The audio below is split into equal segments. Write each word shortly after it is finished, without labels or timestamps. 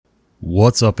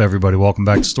What's up, everybody? Welcome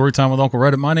back to Storytime with Uncle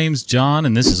Reddit. My name's John,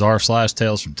 and this is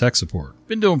r/Tales from Tech Support.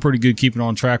 Been doing pretty good keeping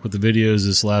on track with the videos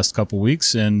this last couple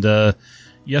weeks, and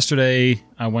yesterday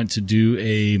I went to do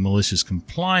a malicious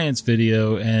compliance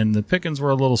video, and the pickings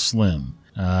were a little slim.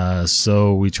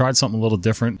 So we tried something a little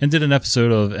different and did an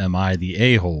episode of Am I the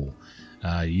A-Hole?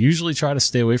 Usually try to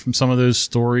stay away from some of those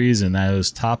stories and those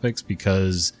topics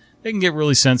because they can get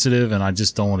really sensitive, and I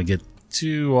just don't want to get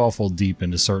too awful deep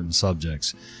into certain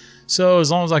subjects. So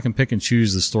as long as I can pick and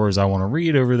choose the stories I want to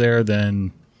read over there,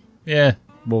 then yeah,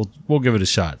 we'll give it a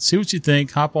shot. See what you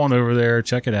think. Hop on over there,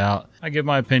 check it out. I give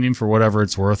my opinion for whatever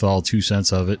it's worth, all 2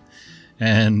 cents of it.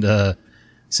 And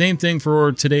same thing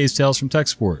for today's Tales from Tech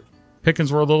Support. Pickings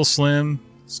were a little slim.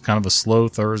 It's kind of a slow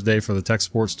Thursday for the tech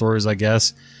support stories, I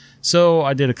guess. So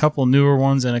I did a couple of newer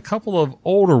ones and a couple of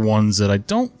older ones that I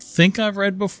don't think I've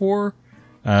read before.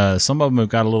 Some of them have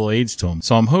got a little age to them.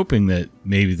 So I'm hoping that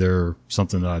maybe they're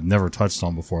something that I've never touched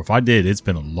on before. If I did, it's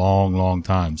been a long, long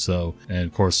time. So, and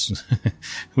of course,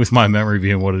 with my memory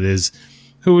being what it is,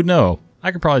 who would know?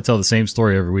 I could probably tell the same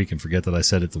story every week and forget that I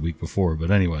said it the week before. But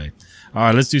anyway, all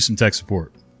right, let's do some tech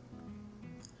support.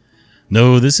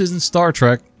 No, this isn't Star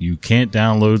Trek. You can't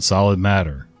download solid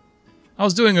matter. I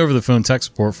was doing over the phone tech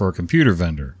support for a computer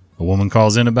vendor. A woman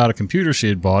calls in about a computer she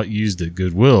had bought used at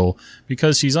Goodwill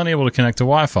because she's unable to connect to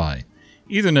Wi-Fi.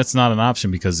 Ethernet's not an option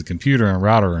because the computer and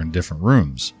router are in different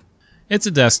rooms. It's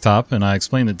a desktop, and I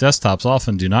explained that desktops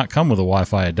often do not come with a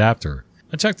Wi-Fi adapter.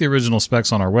 I checked the original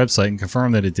specs on our website and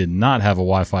confirmed that it did not have a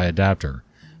Wi-Fi adapter.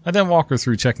 I then walked her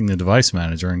through checking the device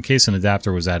manager in case an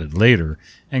adapter was added later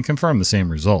and confirmed the same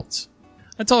results.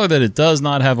 I told her that it does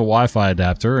not have a Wi-Fi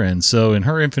adapter, and so in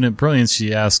her infinite brilliance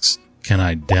she asks, "Can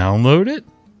I download it?"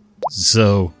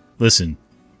 So, listen,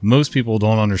 most people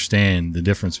don't understand the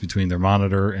difference between their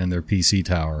monitor and their PC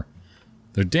tower.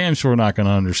 They're damn sure not going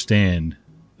to understand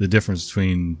the difference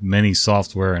between many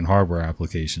software and hardware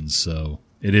applications, so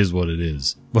it is what it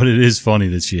is. But it is funny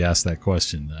that she asked that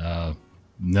question.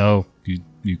 No,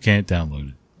 you can't download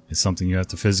it. It's something you have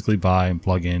to physically buy and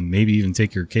plug in, maybe even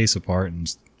take your case apart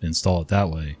and install it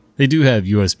that way. They do have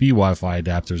USB Wi-Fi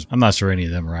adapters. I'm not sure any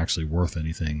of them are actually worth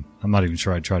anything. I'm not even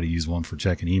sure I'd try to use one for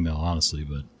checking email, honestly,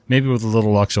 but maybe with a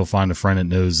little luck she'll find a friend that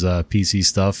knows PC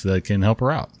stuff that can help her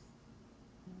out.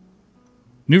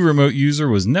 New remote user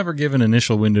was never given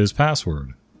initial Windows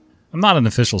password. I'm not an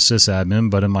official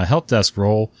sysadmin, but in my help desk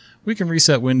role, we can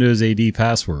reset Windows AD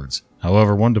passwords.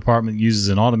 However, one department uses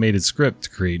an automated script to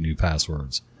create new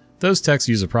passwords. Those techs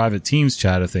use a private Teams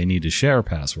chat if they need to share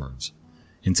passwords.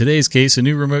 In today's case, a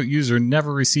new remote user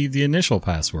never received the initial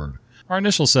password. Our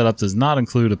initial setup does not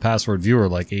include a password viewer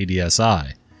like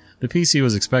ADSI. The PC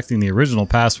was expecting the original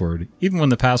password, even when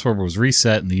the password was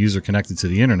reset and the user connected to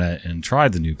the internet and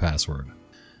tried the new password.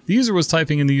 The user was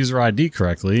typing in the user ID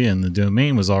correctly, and the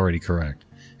domain was already correct.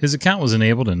 His account was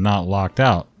enabled and not locked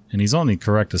out, and he's on the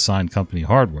correct assigned company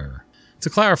hardware. To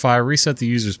clarify, reset the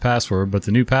user's password, but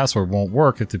the new password won't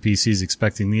work if the PC is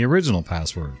expecting the original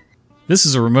password. This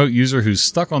is a remote user who's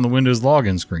stuck on the Windows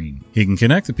login screen. He can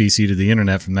connect the PC to the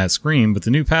internet from that screen, but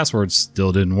the new password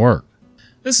still didn't work.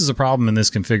 This is a problem in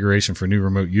this configuration for new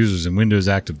remote users in Windows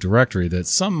Active Directory that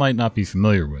some might not be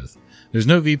familiar with. There's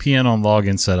no VPN on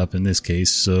login setup in this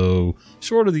case, so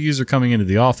short of the user coming into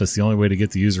the office, the only way to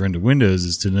get the user into Windows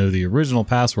is to know the original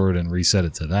password and reset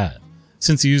it to that.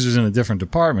 Since the user's in a different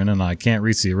department and I can't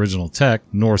reach the original tech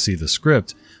nor see the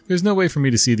script, there's no way for me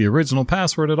to see the original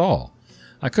password at all.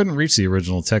 I couldn't reach the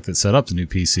original tech that set up the new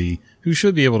PC, who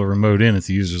should be able to remote in if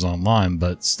the user's online,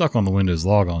 but stuck on the Windows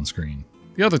logon screen.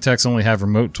 The other techs only have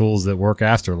remote tools that work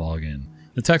after login.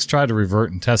 The techs tried to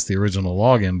revert and test the original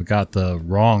login, but got the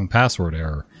wrong password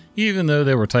error, even though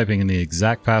they were typing in the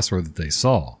exact password that they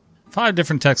saw. 5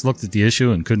 different techs looked at the issue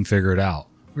and couldn't figure it out.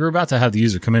 We were about to have the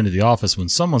user come into the office when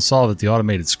someone saw that the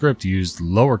automated script used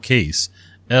lowercase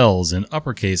L's and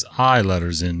uppercase I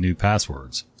letters in new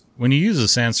passwords. When you use a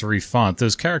sans serif font,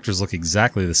 those characters look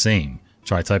exactly the same.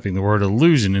 Try typing the word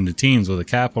illusion into Teams with a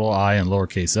capital I and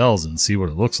lowercase L's and see what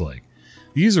it looks like.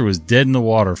 The user was dead in the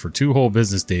water for 2 whole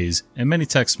business days, and many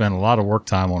techs spent a lot of work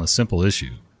time on a simple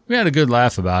issue. We had a good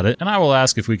laugh about it, and I will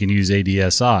ask if we can use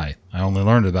ADSI. I only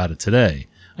learned about it today.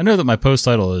 I know that my post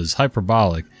title is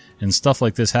hyperbolic, and stuff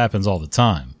like this happens all the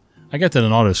time. I get that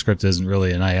an AutoScript isn't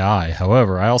really an AI,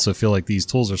 however, I also feel like these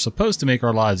tools are supposed to make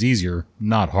our lives easier,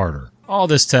 not harder. All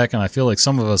this tech, and I feel like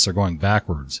some of us are going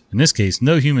backwards. In this case,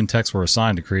 no human techs were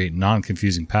assigned to create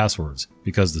non-confusing passwords,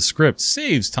 because the script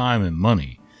saves time and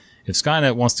money. If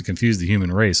Skynet wants to confuse the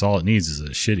human race, all it needs is a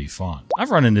shitty font.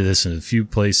 I've run into this in a few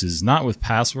places, not with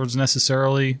passwords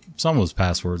necessarily, some with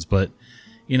passwords, but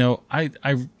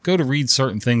I go to read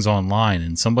certain things online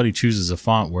and somebody chooses a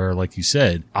font where, like you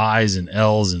said, I's and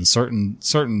L's and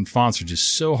certain fonts are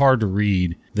just so hard to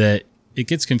read that it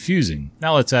gets confusing.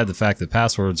 Now let's add the fact that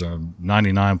passwords are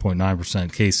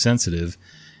 99.9% case sensitive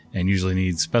and usually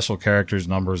need special characters,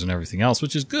 numbers, and everything else,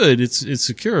 which is good. It's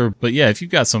secure. But yeah, if you've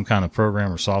got some kind of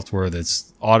program or software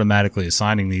that's automatically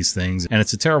assigning these things and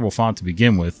it's a terrible font to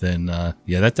begin with, then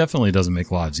that definitely doesn't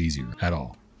make lives easier at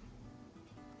all.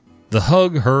 The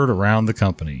hug heard around the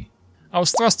company. I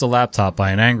was thrust a laptop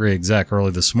by an angry exec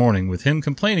early this morning with him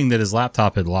complaining that his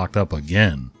laptop had locked up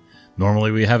again.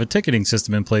 Normally we have a ticketing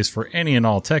system in place for any and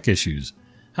all tech issues.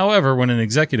 However, when an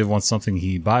executive wants something,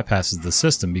 he bypasses the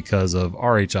system because of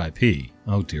RHIP.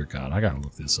 Oh dear God, I gotta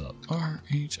look this up.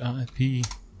 RHIP.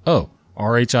 Oh,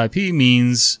 RHIP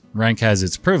means rank has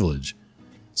its privilege.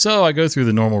 So I go through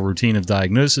the normal routine of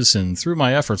diagnosis, and through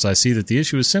my efforts I see that the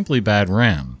issue is simply bad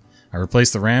RAM. I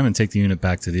replace the RAM and take the unit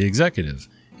back to the executive.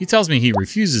 He tells me he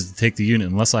refuses to take the unit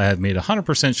unless I have made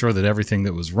 100% sure that everything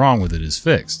that was wrong with it is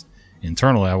fixed.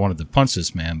 Internally, I wanted to punch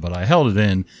this man, but I held it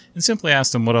in and simply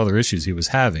asked him what other issues he was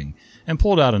having, and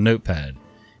pulled out a notepad.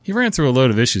 He ran through a load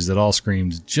of issues that all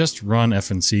screamed, "Just run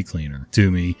FNC Cleaner,"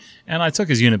 to me, and I took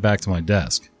his unit back to my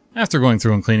desk. After going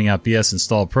through and cleaning out BS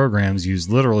installed programs used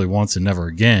literally once and never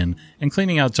again, and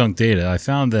cleaning out junk data, I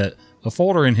found that a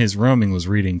folder in his roaming was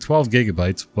reading 12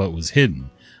 gigabytes but was hidden.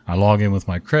 I log in with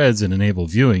my creds and enable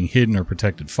viewing hidden or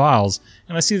protected files,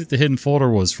 and I see that the hidden folder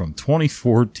was from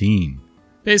 2014.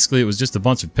 Basically, it was just a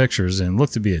bunch of pictures and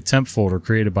looked to be a temp folder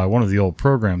created by one of the old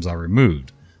programs I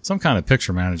removed, some kind of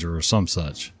picture manager or some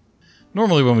such.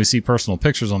 Normally when we see personal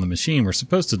pictures on the machine, we're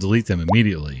supposed to delete them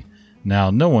immediately.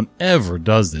 Now, no one ever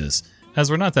does this,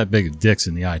 as we're not that big of dicks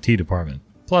in the IT department.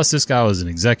 Plus, this guy was an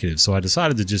executive, so I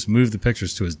decided to just move the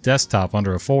pictures to his desktop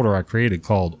under a folder I created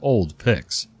called Old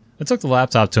Pics. I took the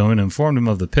laptop to him and informed him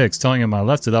of the pics, telling him I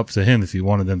left it up to him if he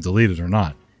wanted them deleted or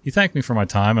not. He thanked me for my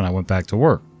time and I went back to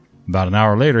work. About an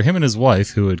hour later, him and his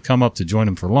wife, who had come up to join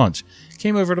him for lunch,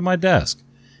 came over to my desk.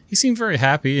 He seemed very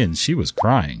happy and she was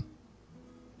crying.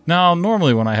 Now,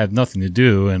 normally when I have nothing to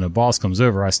do and a boss comes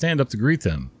over, I stand up to greet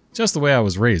them. Just the way I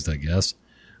was raised, I guess.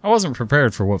 I wasn't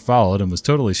prepared for what followed and was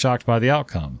totally shocked by the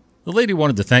outcome. The lady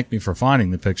wanted to thank me for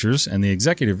finding the pictures, and the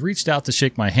executive reached out to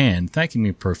shake my hand, thanking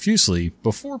me profusely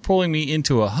before pulling me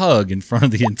into a hug in front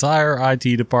of the entire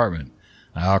IT department.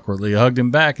 I awkwardly hugged him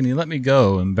back and he let me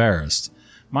go, embarrassed.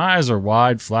 My eyes are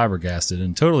wide, flabbergasted,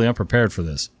 and totally unprepared for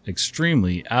this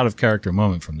extremely out-of-character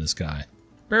moment from this guy.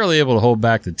 Barely able to hold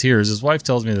back the tears, his wife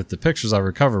tells me that the pictures I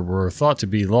recovered were thought to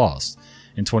be lost.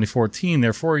 In 2014,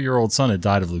 their 4-year-old son had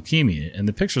died of leukemia, and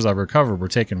the pictures I recovered were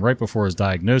taken right before his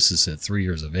diagnosis at 3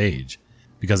 years of age.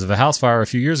 Because of a house fire a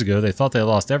few years ago, they thought they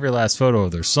lost every last photo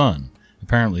of their son.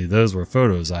 Apparently, those were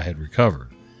photos I had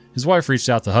recovered. His wife reached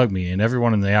out to hug me, and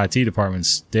everyone in the IT department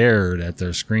stared at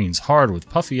their screens hard with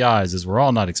puffy eyes as we're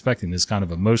all not expecting this kind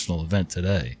of emotional event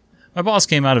today. My boss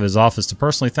came out of his office to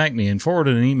personally thank me and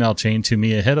forwarded an email chain to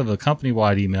me ahead of a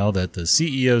company-wide email that the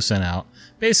CEO sent out,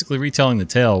 basically retelling the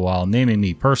tale while naming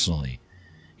me personally.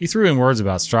 He threw in words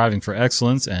about striving for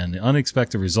excellence and the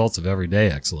unexpected results of everyday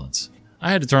excellence.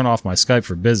 I had to turn off my Skype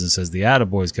for business as the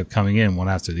attaboys kept coming in one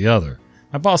after the other.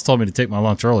 My boss told me to take my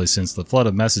lunch early since the flood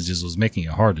of messages was making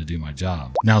it hard to do my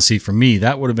job. Now see, for me,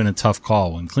 that would have been a tough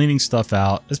call when cleaning stuff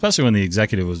out, especially when the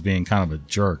executive was being kind of a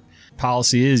jerk.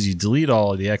 Policy is you delete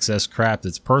all of the excess crap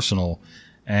that's personal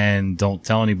and don't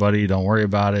tell anybody, don't worry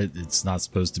about it, it's not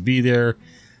supposed to be there,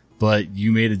 but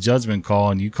you made a judgment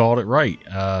call and you called it right.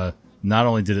 Not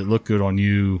only did it look good on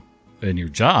you and your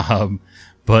job,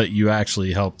 but you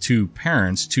actually helped two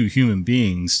parents, two human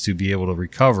beings, to be able to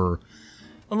recover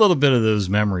a little bit of those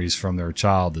memories from their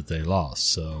child that they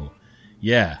lost. So,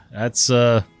 yeah, that's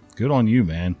good on you,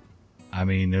 man. I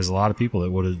mean, there's a lot of people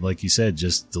that would have, like you said,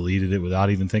 just deleted it without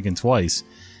even thinking twice,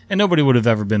 and nobody would have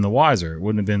ever been the wiser. It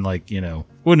wouldn't have been like,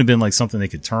 wouldn't have been like something they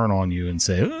could turn on you and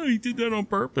say, "Oh, he did that on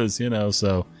purpose,"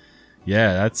 So,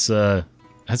 yeah,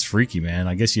 that's freaky, man.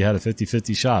 I guess you had a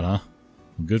 50-50 shot, huh?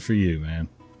 Well, good for you, man.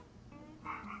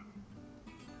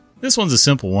 This one's a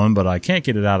simple one, but I can't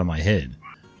get it out of my head.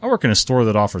 I work in a store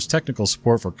that offers technical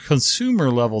support for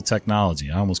consumer-level technology.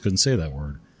 I almost couldn't say that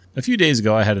word. A few days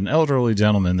ago, I had an elderly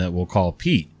gentleman that we'll call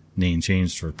Pete, name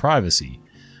changed for privacy.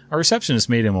 Our receptionist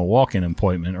made him a walk-in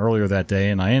appointment earlier that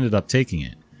day, and I ended up taking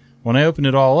it. When I opened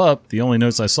it all up, the only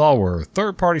notes I saw were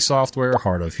third-party software,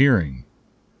 hard of hearing.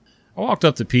 I walked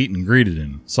up to Pete and greeted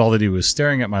him, saw that he was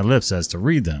staring at my lips as to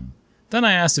read them. Then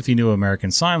I asked if he knew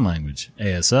American Sign Language,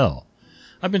 ASL.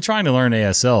 I've been trying to learn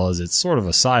ASL as it's sort of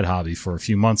a side hobby for a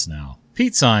few months now.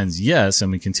 Pete signs yes, and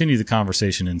we continue the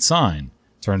conversation in sign.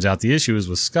 Turns out the issue is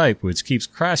with Skype, which keeps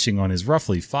crashing on his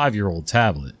roughly 5-year-old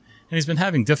tablet, and he's been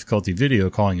having difficulty video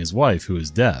calling his wife, who is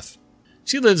deaf.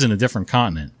 She lives in a different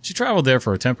continent. She traveled there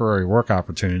for a temporary work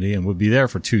opportunity and would be there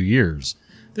for 2 years.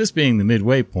 This being the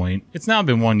midway point, it's now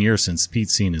been 1 year since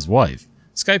Pete's seen his wife.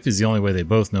 Skype is the only way they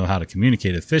both know how to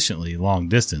communicate efficiently long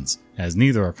distance, as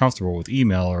neither are comfortable with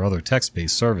email or other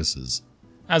text-based services.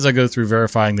 As I go through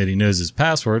verifying that he knows his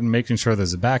password and making sure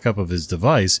there's a backup of his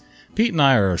device, Pete and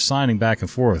I are signing back and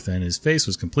forth, and his face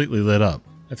was completely lit up.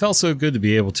 It felt so good to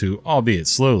be able to, albeit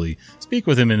slowly, speak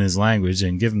with him in his language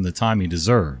and give him the time he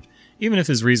deserved, even if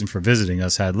his reason for visiting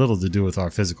us had little to do with our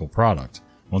physical product.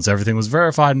 Once everything was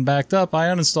verified and backed up, I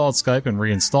uninstalled Skype and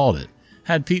reinstalled it.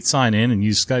 Had Pete sign in and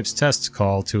use Skype's test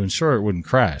call to ensure it wouldn't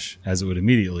crash, as it would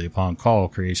immediately upon call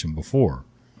creation before.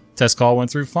 Test call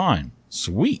went through fine.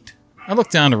 Sweet! I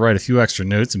looked down to write a few extra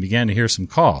notes and began to hear some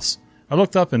coughs. I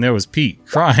looked up and there was Pete,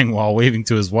 crying while waving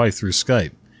to his wife through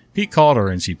Skype. Pete called her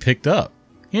and she picked up.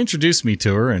 He introduced me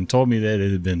to her and told me that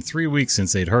it had been 3 weeks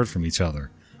since they'd heard from each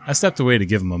other. I stepped away to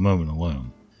give him a moment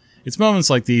alone. It's moments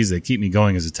like these that keep me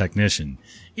going as a technician.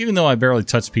 Even though I barely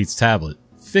touched Pete's tablet,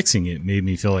 fixing it made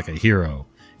me feel like a hero.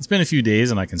 It's been a few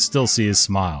days and I can still see his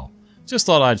smile. Just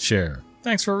thought I'd share.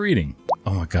 Thanks for reading.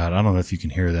 Oh my god, I don't know if you can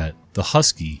hear that. The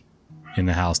husky in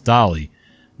the house, Dolly,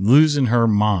 losing her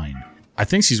mind. I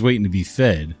think she's waiting to be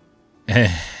fed.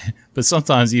 But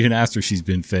sometimes even after she's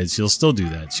been fed, she'll still do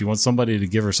that. She wants somebody to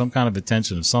give her some kind of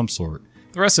attention of some sort.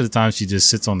 The rest of the time she just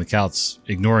sits on the couch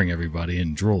ignoring everybody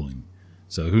and drooling.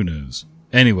 So who knows?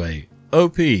 Anyway,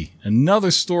 OP,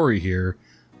 another story here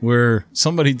where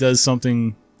somebody does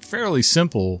something fairly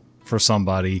simple for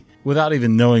somebody without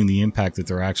even knowing the impact that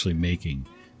they're actually making.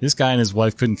 This guy and his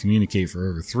wife couldn't communicate for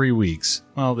over 3 weeks.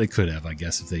 Well, they could have, I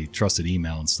guess, if they trusted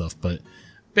email and stuff, but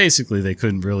basically they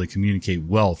couldn't really communicate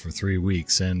well for 3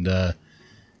 weeks. And,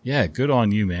 yeah, good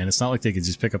on you, man. It's not like they could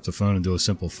just pick up the phone and do a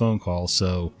simple phone call.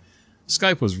 So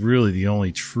Skype was really the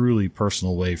only truly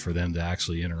personal way for them to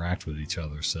actually interact with each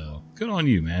other. So good on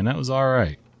you, man. That was all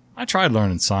right. I tried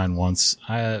learning sign once.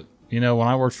 When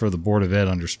I worked for the Board of Ed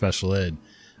under special ed,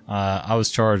 I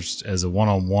was charged as a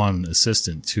one-on-one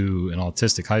assistant to an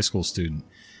autistic high school student.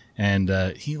 And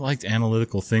he liked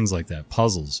analytical things like that,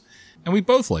 puzzles. And we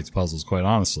both liked puzzles, quite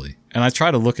honestly. And I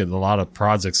try to look at a lot of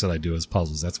projects that I do as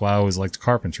puzzles. That's why I always liked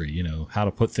carpentry, how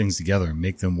to put things together and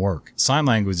make them work. Sign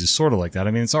language is sort of like that.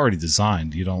 I mean, it's already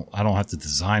designed. I don't have to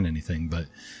design anything, but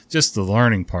just the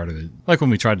learning part of it. Like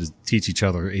when we tried to teach each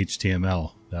other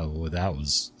HTML, that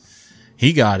was,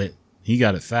 he got it. He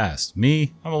got it fast.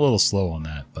 Me, I'm a little slow on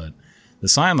that, but the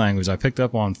sign language I picked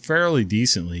up on fairly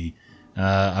decently.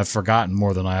 I've forgotten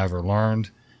more than I ever learned,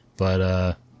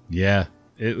 but, yeah.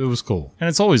 It was cool. And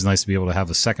it's always nice to be able to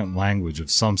have a second language of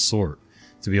some sort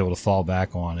to be able to fall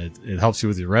back on. It helps you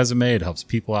with your resume. It helps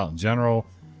people out in general.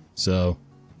 So,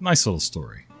 nice little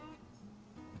story.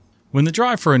 When the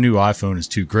drive for a new iPhone is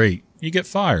too great, you get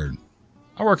fired.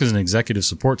 I work as an executive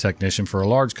support technician for a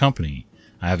large company.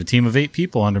 I have a team of 8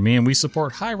 people under me and we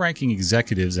support high-ranking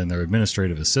executives and their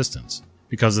administrative assistants.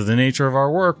 Because of the nature of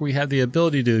our work, we have the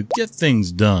ability to get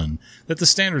things done that the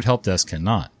standard help desk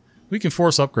cannot. We can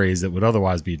force upgrades that would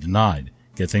otherwise be denied,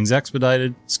 get things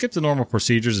expedited, skip the normal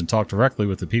procedures, and talk directly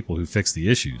with the people who fix the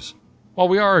issues. While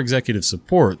we are executive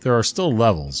support, there are still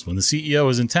levels. When the CEO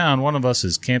is in town, one of us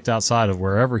is camped outside of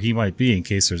wherever he might be in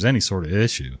case there's any sort of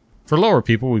issue. For lower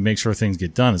people, we make sure things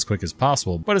get done as quick as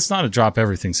possible, but it's not a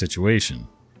drop-everything situation.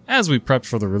 As we prepped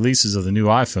for the releases of the new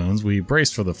iPhones, we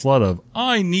braced for the flood of,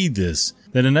 "I need this,"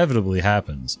 that inevitably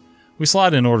happens. We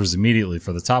slide in orders immediately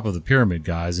for the top of the pyramid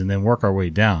guys and then work our way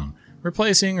down,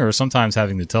 replacing or sometimes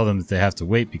having to tell them that they have to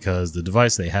wait because the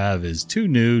device they have is too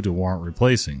new to warrant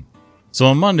replacing. So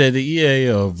on Monday, the EA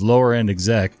of lower end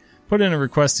exec put in a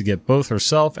request to get both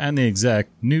herself and the exec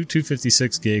new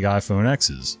 256 gig iPhone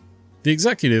X's. The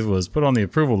executive was put on the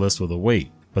approval list with a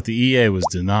wait, but the EA was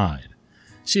denied.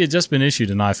 She had just been issued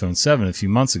an iPhone 7 a few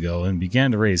months ago and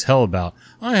began to raise hell about,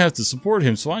 "I have to support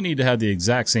him so I need to have the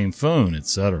exact same phone,"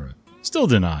 etc. Still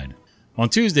denied. On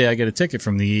Tuesday, I get a ticket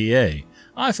from the EA.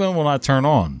 iPhone will not turn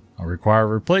on. I require a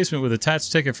replacement with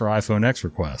attached ticket for iPhone X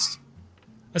request.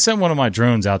 I send one of my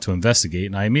drones out to investigate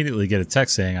and I immediately get a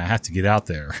text saying I have to get out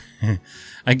there.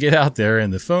 I get out there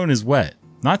and the phone is wet.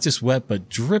 Not just wet, but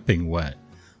dripping wet.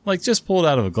 Like just pulled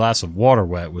out of a glass of water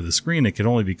wet with a screen that could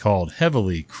only be called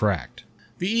heavily cracked.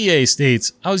 The EA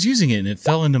states, "I was using it and it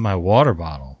fell into my water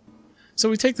bottle." So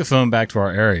we take the phone back to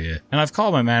our area and I've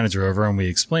called my manager over and we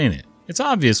explain it. It's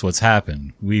obvious what's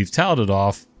happened. We've toweled it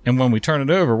off, and when we turn it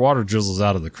over, water drizzles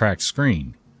out of the cracked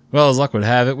screen. Well, as luck would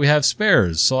have it, we have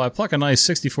spares, so I pluck a nice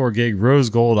 64 gig rose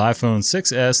gold iPhone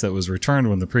 6s that was returned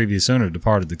when the previous owner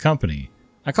departed the company.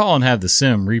 I call and have the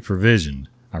SIM re-provisioned.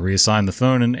 I reassign the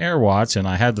phone in AirWatch and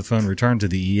I had the phone returned to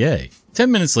the EA.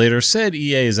 10 minutes later, said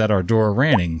EA is at our door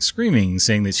ranting, screaming,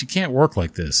 saying that she can't work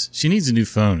like this. She needs a new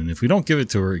phone, and if we don't give it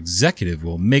to her, executive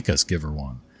will make us give her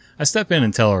one. I step in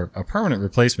and tell her a permanent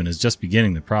replacement is just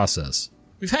beginning the process.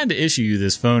 We've had to issue you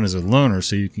this phone as a loaner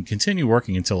so you can continue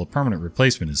working until a permanent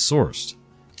replacement is sourced.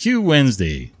 Cue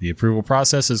Wednesday. The approval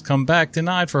process has come back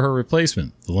denied for her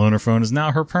replacement. The loaner phone is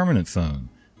now her permanent phone.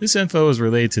 This info is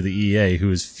relayed to the EA, who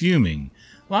is fuming.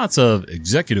 Lots of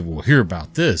executive will hear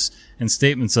about this and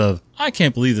statements of, I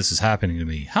can't believe this is happening to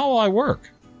me. How will I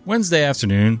work? Wednesday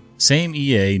afternoon, same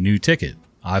EA, new ticket.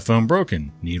 iPhone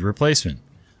broken, need replacement.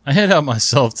 I head out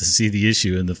myself to see the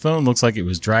issue, and the phone looks like it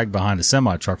was dragged behind a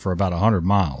semi-truck for about 100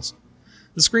 miles.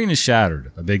 The screen is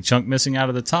shattered, a big chunk missing out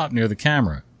of the top near the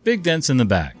camera, big dents in the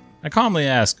back. I calmly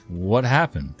ask, what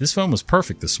happened? This phone was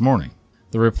perfect this morning.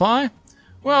 The reply?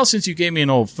 Well, since you gave me an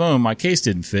old phone, my case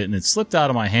didn't fit and it slipped out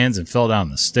of my hands and fell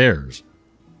down the stairs.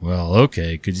 Well,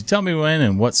 okay, could you tell me when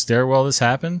and what stairwell this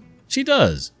happened? She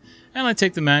does. And I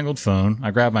take the mangled phone, I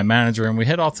grab my manager, and we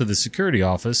head off to the security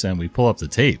office and we pull up the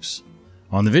tapes.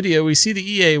 On the video, we see the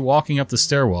EA walking up the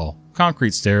stairwell.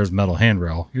 Concrete stairs, metal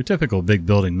handrail, your typical big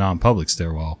building non-public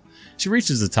stairwell. She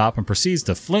reaches the top and proceeds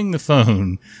to fling the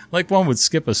phone, like one would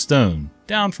skip a stone,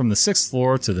 down from the 6th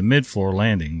floor to the mid-floor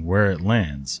landing, where it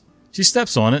lands. She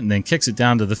steps on it and then kicks it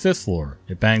down to the 5th floor.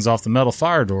 It bangs off the metal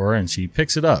fire door and she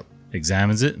picks it up,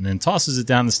 examines it, and then tosses it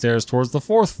down the stairs towards the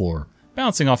 4th floor,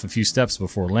 bouncing off a few steps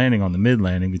before landing on the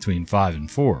mid-landing between 5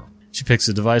 and 4. She picks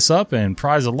the device up and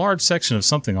pries a large section of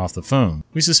something off the phone.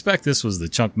 We suspect this was the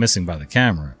chunk missing by the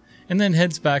camera, and then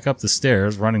heads back up the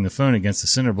stairs, running the phone against the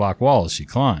cinder block wall as she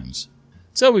climbs.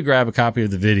 So we grab a copy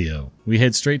of the video. We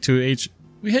head straight to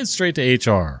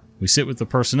HR. We sit with the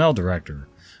personnel director.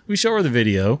 We show her the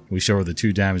video. We show her the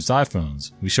 2 damaged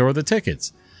iPhones. We show her the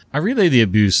tickets. I relay the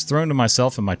abuse thrown to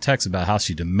myself in my text about how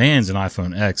she demands an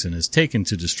iPhone X and is taken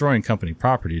to destroying company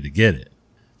property to get it.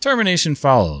 Termination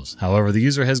follows. However, the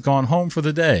user has gone home for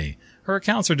the day. Her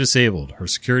accounts are disabled. Her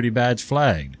security badge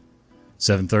flagged.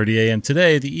 7:30 a.m.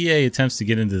 today, the EA attempts to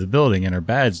get into the building and her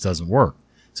badge doesn't work,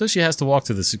 so she has to walk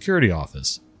to the security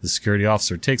office. The security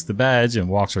officer takes the badge and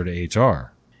walks her to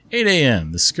HR. 8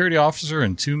 a.m. The security officer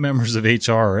and 2 members of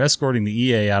HR are escorting the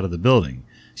EA out of the building.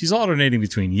 She's alternating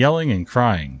between yelling and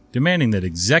crying, demanding that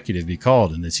executive be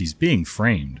called and that she's being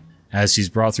framed. As she's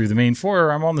brought through the main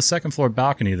foyer, I'm on the 2nd floor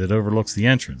balcony that overlooks the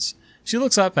entrance. She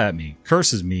looks up at me,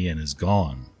 curses me, and is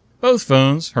gone. Both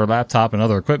phones, her laptop, and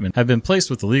other equipment have been placed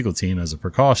with the legal team as a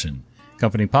precaution.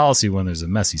 Company policy when there's a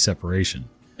messy separation.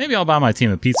 Maybe I'll buy my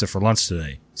team a pizza for lunch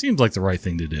today. Seems like the right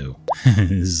thing to do.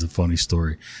 This is a funny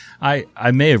story.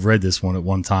 I may have read this one at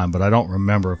one time, but I don't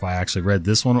remember if I actually read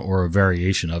this one or a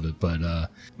variation of it. But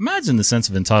imagine the sense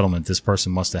of entitlement this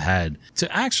person must have had to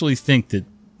actually think that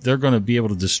they're going to be able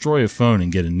to destroy a phone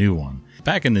and get a new one.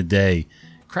 Back in the day,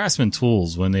 Craftsman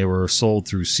tools, when they were sold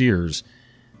through Sears,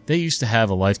 they used to have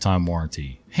a lifetime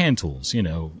warranty. Hand tools,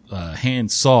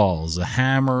 hand saws, a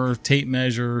hammer, tape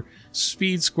measure,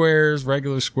 speed squares,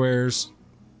 regular squares,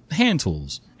 hand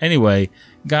tools. Anyway,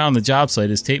 guy on the job site,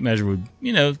 his tape measure would,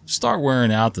 start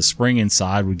wearing out. The spring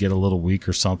inside would get a little weak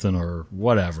or something or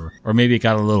whatever. Or maybe it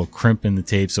got a little crimp in the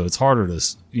tape, so it's harder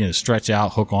to, stretch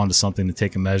out, hook onto something to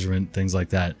take a measurement, things like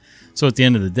that. So at the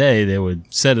end of the day, they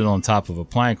would set it on top of a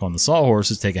plank on the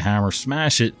sawhorses, take a hammer,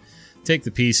 smash it, take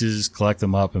the pieces, collect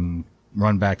them up, and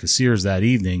run back to Sears that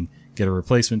evening, get a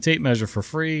replacement tape measure for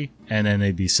free, and then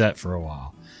they'd be set for a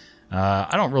while.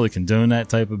 I don't really condone that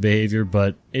type of behavior,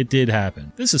 but it did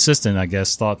happen. This assistant, I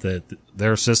guess, thought that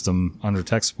their system under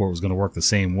tech support was going to work the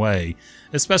same way,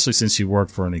 especially since she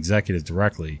worked for an executive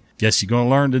directly. Guess you're going to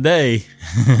learn today.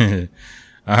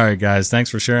 All right, guys, thanks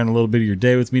for sharing a little bit of your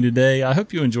day with me today. I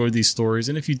hope you enjoyed these stories,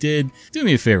 and if you did, do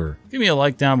me a favor. Give me a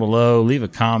like down below, leave a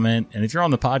comment, and if you're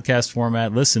on the podcast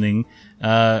format listening,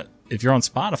 if you're on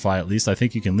Spotify at least, I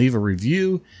think you can leave a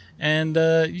review, and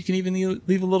you can even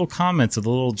leave a little comment to the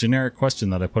little generic question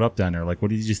that I put up down there, like,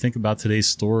 what did you think about today's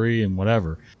story and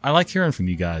whatever. I like hearing from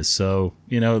you guys, so,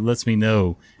 it lets me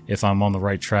know if I'm on the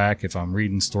right track, if I'm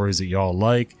reading stories that y'all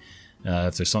like,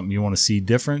 if there's something you want to see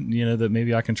different, that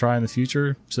maybe I can try in the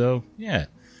future. So, yeah.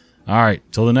 All right,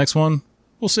 till the next one,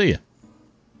 we'll see you.